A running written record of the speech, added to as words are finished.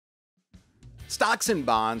Stocks and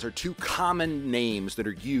bonds are two common names that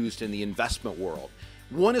are used in the investment world.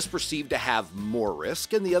 One is perceived to have more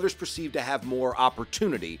risk, and the other is perceived to have more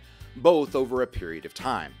opportunity, both over a period of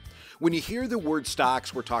time. When you hear the word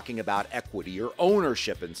stocks, we're talking about equity or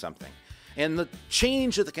ownership in something. And the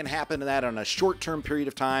change that can happen in that on a short-term period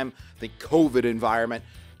of time, the COVID environment,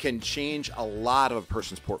 can change a lot of a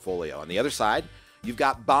person's portfolio. On the other side, you've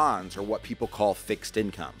got bonds, or what people call fixed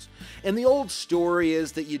incomes. And the old story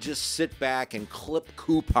is that you just sit back and clip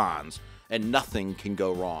coupons and nothing can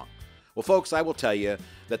go wrong. Well, folks, I will tell you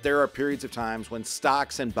that there are periods of times when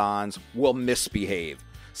stocks and bonds will misbehave,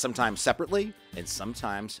 sometimes separately and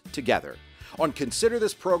sometimes together. On Consider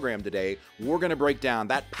This program today, we're going to break down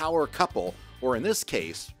that power couple, or in this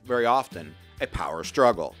case, very often, a power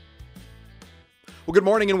struggle. Well, good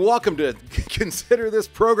morning and welcome to Consider This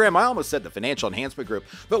program. I almost said the Financial Enhancement Group,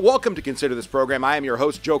 but welcome to Consider This program. I am your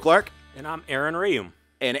host, Joe Clark. And I'm Aaron Rheaume.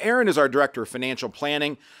 And Aaron is our Director of Financial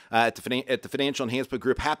Planning at the Financial Enhancement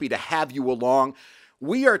Group. Happy to have you along.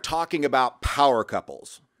 We are talking about power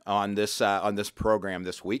couples on this program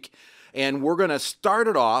this week. And we're going to start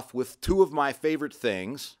it off with two of my favorite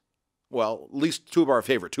things. Well, at least two of our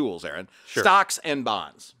favorite tools, Aaron. Sure. Stocks and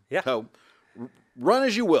bonds. Yeah. So run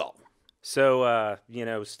as you will. So,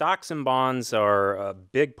 stocks and bonds are a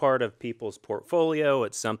big part of people's portfolio.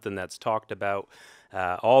 It's something that's talked about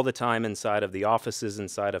all the time inside of the offices,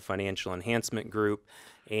 inside of Financial Enhancement Group.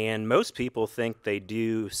 And most people think they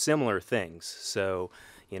do similar things. So,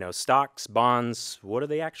 stocks, bonds, what do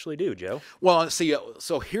they actually do, Joe? Well, see,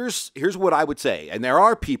 so here's what I would say. And there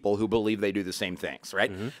are people who believe they do the same things, right?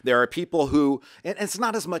 Mm-hmm. There are people who, and it's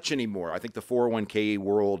not as much anymore. I think the 401k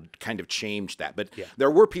world kind of changed that. But There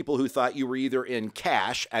were people who thought you were either in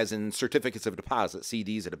cash, as in certificates of deposit,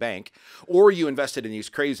 CDs at a bank, or you invested in these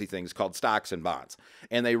crazy things called stocks and bonds.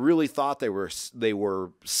 And they really thought they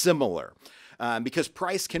were similar because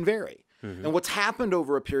price can vary. Mm-hmm. And what's happened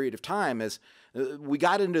over a period of time is we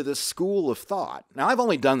got into this school of thought. Now, I've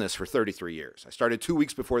only done this for 33 years. I started 2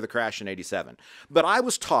 weeks before the crash in '87. But I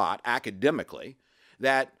was taught academically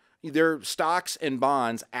that their stocks and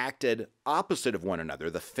bonds acted opposite of one another.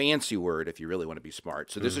 The fancy word, if you really want to be smart.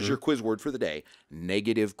 So this is your quiz word for the day: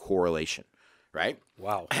 negative correlation. Right?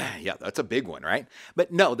 Wow. Yeah, that's a big one, right?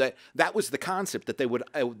 But no, that was the concept, that they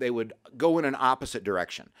would go in an opposite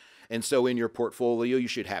direction. And so in your portfolio, you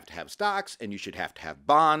should have to have stocks and you should have to have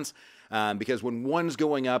bonds because when one's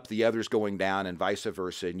going up, the other's going down, and vice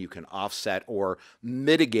versa, and you can offset or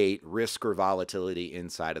mitigate risk or volatility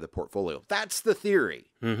inside of the portfolio. That's the theory,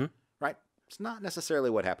 right? It's not necessarily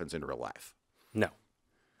what happens in real life. No.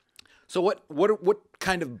 So what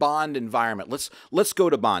kind of bond environment? Let's go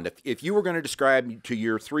to bond. If you were going to describe to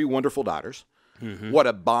your three wonderful daughters what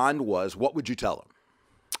a bond was, what would you tell them?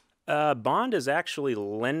 Bond is actually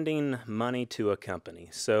lending money to a company.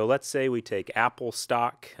 So let's say we take Apple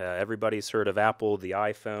stock. Everybody's heard of Apple, the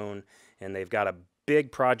iPhone, and they've got a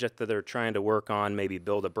big project that they're trying to work on, maybe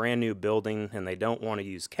build a brand new building, and they don't want to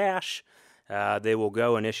use cash. They will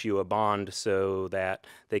go and issue a bond so that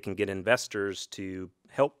they can get investors to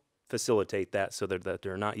help facilitate that so that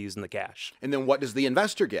they're not using the cash. And then what does the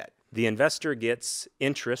investor get? The investor gets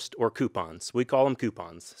interest or coupons. We call them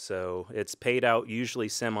coupons. So it's paid out usually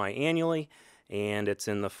semi-annually, and it's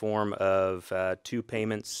in the form of 2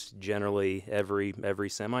 payments, generally every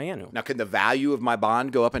semi-annual. Now, can the value of my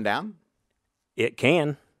bond go up and down? It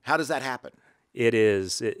can. How does that happen?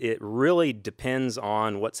 It really depends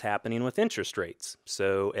on what's happening with interest rates.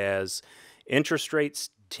 So as interest rates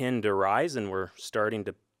tend to rise, and we'll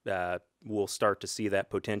start to see that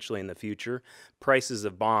potentially in the future, prices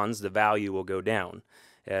of bonds, the value will go down.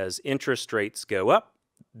 As interest rates go up,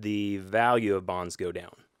 the value of bonds go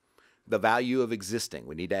down. The value of existing.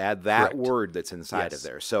 We need to add that Correct. word that's inside Yes. of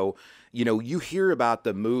there. So, you hear about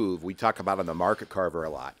the move. We talk about on the Market Carver a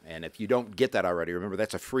lot. And if you don't get that already, remember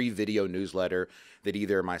that's a free video newsletter that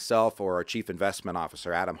either myself or our Chief Investment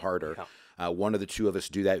Officer, Adam Harder, one of the two of us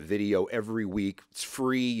do that video every week. It's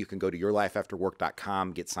free. You can go to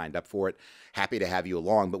yourlifeafterwork.com, get signed up for it. Happy to have you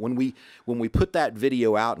along. But when we put that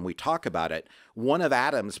video out and we talk about it, one of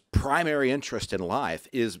Adam's primary interests in life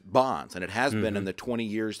is bonds. And it has been in the 20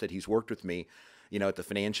 years that he's worked with me, at the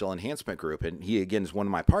Financial Enhancement Group. And he, again, is one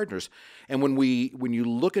of my partners. And when you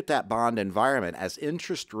look at that bond environment, as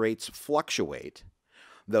interest rates fluctuate,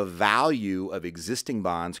 the value of existing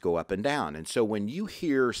bonds go up and down. And so when you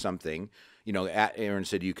hear something, Aaron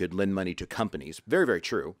said you could lend money to companies. Very, very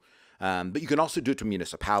true. But you can also do it to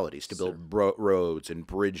municipalities to build roads and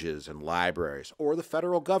bridges and libraries, or the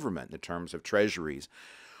federal government in terms of treasuries.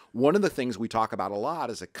 One of the things we talk about a lot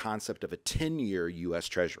is a concept of a 10-year U.S.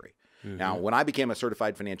 Treasury. Now, when I became a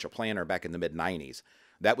certified financial planner back in the mid-90s,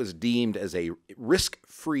 that was deemed as a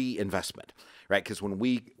risk-free investment, right? Because when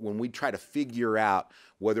we try to figure out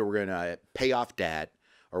whether we're going to pay off debt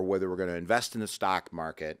or whether we're going to invest in the stock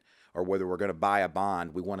market or whether we're going to buy a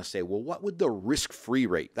bond, we want to say, well, what would the risk-free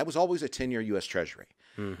rate? That was always a 10-year U.S. Treasury,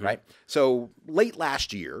 right? So late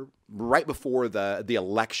last year, right before the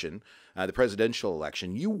election, the presidential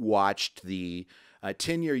election, you watched the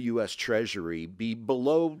 10-year U.S. Treasury be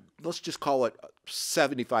below, let's just call it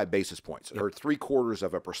 75 basis points, or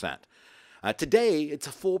 0.75%. Today, it's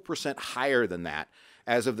a full percent higher than that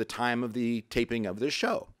as of the time of the taping of this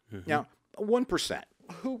show. Now, 1%.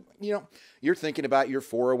 Who, you're thinking about your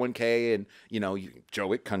 401k and,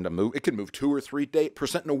 Joe, it can move 2 or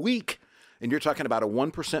 3% in a week. And you're talking about a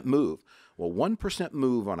 1% move. Well, 1%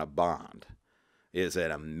 move on a bond is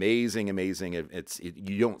an amazing.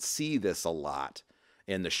 You don't see this a lot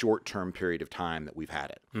in the short-term period of time that we've had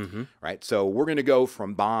it, right? So we're going to go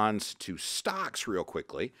from bonds to stocks real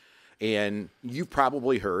quickly. And you've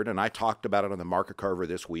probably heard, and I talked about it on the market cover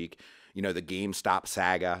this week, the GameStop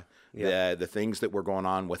saga, the things that were going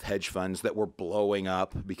on with hedge funds that were blowing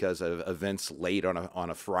up because of events late on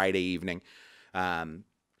a Friday evening.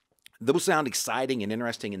 Those sound exciting and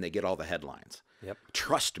interesting, and they get all the headlines. Yep.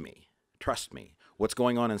 Trust me. What's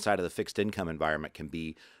going on inside of the fixed income environment can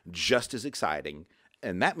be just as exciting,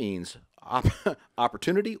 and that means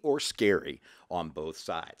opportunity or scary on both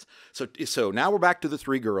sides. So now we're back to the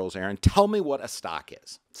three girls, Aaron. Tell me what a stock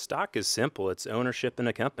is. Stock is simple. It's ownership in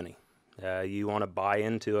a company. You want to buy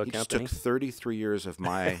into a company. You just took 33 years of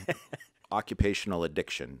my occupational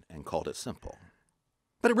addiction and called it simple.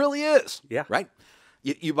 But it really is. Yeah. Right?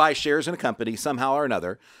 You buy shares in a company somehow or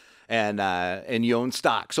another, and you own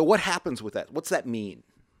stock. So what happens with that? What's that mean?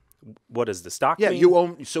 What does the stock mean?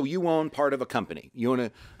 Yeah, you own part of a company. You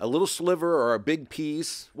own a little sliver or a big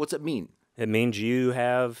piece. What's it mean? It means you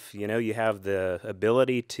have the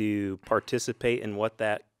ability to participate in what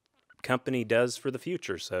that company does for the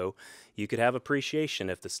future. So you could have appreciation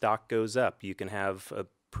if the stock goes up. You can have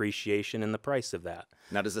appreciation in the price of that.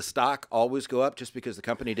 Now, does the stock always go up just because the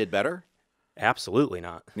company did better? Absolutely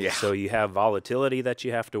not. Yeah. So you have volatility that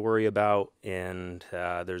you have to worry about, and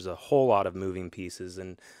there's a whole lot of moving pieces.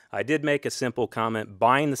 And I did make a simple comment.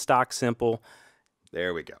 Buying the stock simple.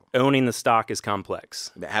 There we go. Owning the stock is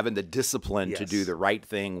complex. Having the discipline to do the right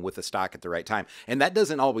thing with the stock at the right time. And that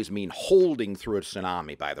doesn't always mean holding through a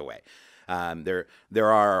tsunami, by the way. There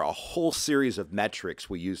are a whole series of metrics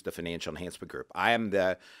we use the Financial Enhancement Group. I am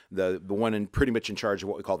the one pretty much in charge of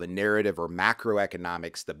what we call the narrative or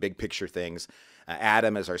macroeconomics, the big picture things.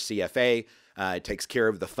 Adam is our CFA. Takes care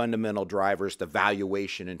of the fundamental drivers, the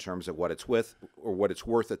valuation in terms of what it's with or what it's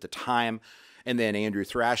worth at the time. And then Andrew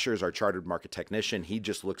Thrasher is our chartered market technician. He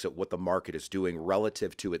just looks at what the market is doing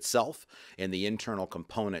relative to itself and the internal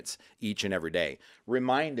components each and every day,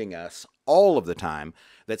 reminding us all of the time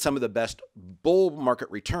that some of the best bull market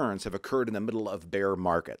returns have occurred in the middle of bear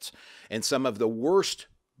markets. And some of the worst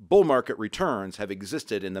bull market returns have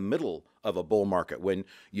existed in the middle of a bull market when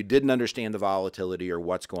you didn't understand the volatility or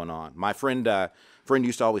what's going on. My friend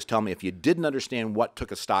used to always tell me, if you didn't understand what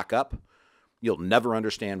took a stock up, you'll never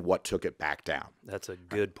understand what took it back down. That's a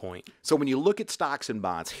good point. So when you look at stocks and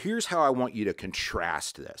bonds, here's how I want you to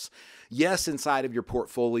contrast this. Yes, inside of your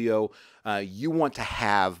portfolio, you want to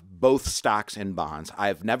have both stocks and bonds.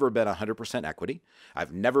 I've never been 100% equity.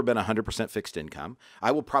 I've never been 100% fixed income.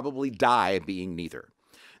 I will probably die being neither.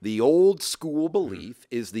 The old school belief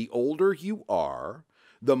is the older you are,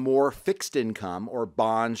 the more fixed income or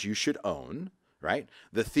bonds you should own. Right?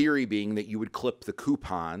 The theory being that you would clip the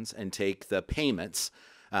coupons and take the payments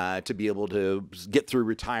to be able to get through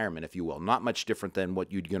retirement, if you will. Not much different than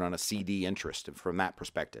what you'd get on a CD interest from that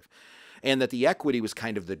perspective. And that the equity was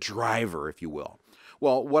kind of the driver, if you will.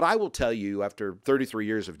 Well, what I will tell you after 33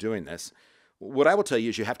 years of doing this, what I will tell you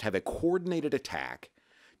is you have to have a coordinated attack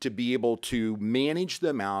to be able to manage the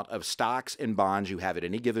amount of stocks and bonds you have at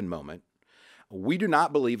any given moment. We do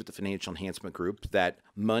not believe at the Financial Enhancement Group that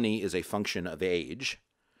money is a function of age,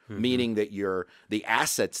 meaning that the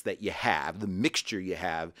assets that you have, the mixture you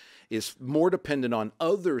have, is more dependent on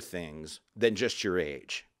other things than just your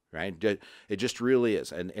age, right? It just really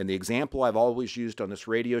is. And the example I've always used on this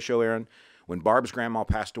radio show, Aaron, when Barb's grandma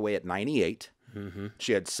passed away at 98,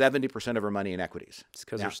 she had 70% of her money in equities. It's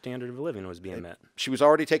because her standard of living was being met. She was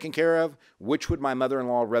already taken care of. Which would my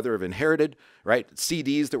mother-in-law rather have inherited, right?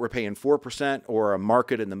 CDs that were paying 4% or a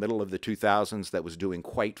market in the middle of the 2000s that was doing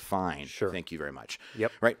quite fine. Sure. Thank you very much.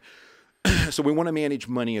 Yep. Right? So we want to manage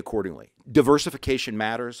money accordingly. Diversification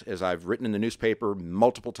matters. As I've written in the newspaper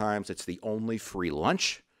multiple times, it's the only free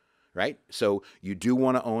lunch, right? So you do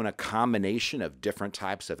want to own a combination of different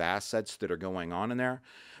types of assets that are going on in there,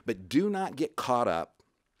 but do not get caught up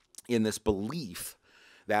in this belief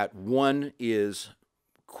that one is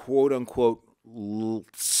quote unquote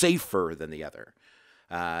safer than the other.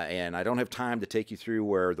 And I don't have time to take you through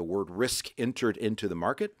where the word risk entered into the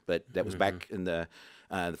market, but that was back in the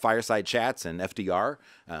fireside chats and FDR.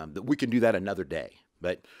 That we can do that another day.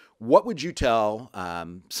 But what would you tell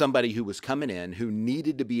somebody who was coming in who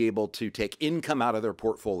needed to be able to take income out of their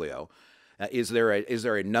portfolio? Is there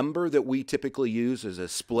a number that we typically use as a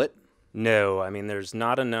split? No, I mean, there's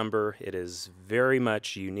not a number. It is very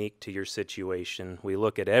much unique to your situation. We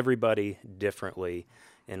look at everybody differently,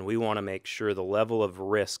 and we want to make sure the level of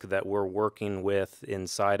risk that we're working with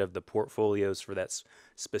inside of the portfolios for that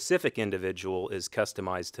specific individual is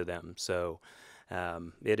customized to them. So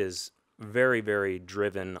it is very, very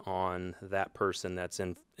driven on that person that's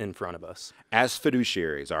in front of us. As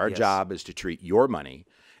fiduciaries, our job is to treat your money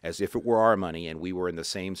as if it were our money and we were in the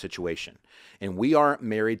same situation. And we aren't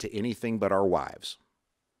married to anything but our wives,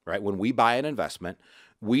 right? When we buy an investment,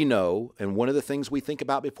 we know, and one of the things we think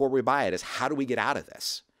about before we buy it is, how do we get out of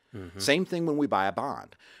this? Same thing when we buy a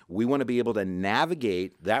bond. We want to be able to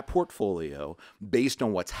navigate that portfolio based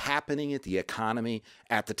on what's happening at the economy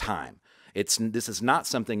at the time. This is not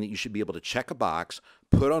something that you should be able to check a box,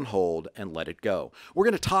 put on hold, and let it go. We're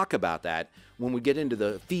going to talk about that when we get into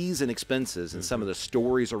the fees and expenses and some of the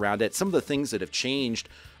stories around it, some of the things that have changed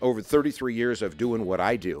over 33 years of doing what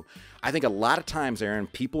I do. I think a lot of times, Aaron,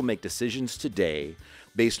 people make decisions today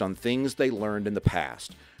based on things they learned in the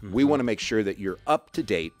past. We want to make sure that you're up to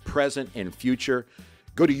date, present, and future.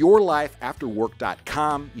 Go to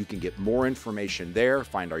yourlifeafterwork.com. You can get more information there,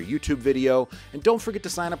 find our YouTube video, and don't forget to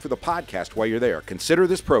sign up for the podcast while you're there. Consider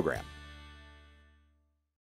this program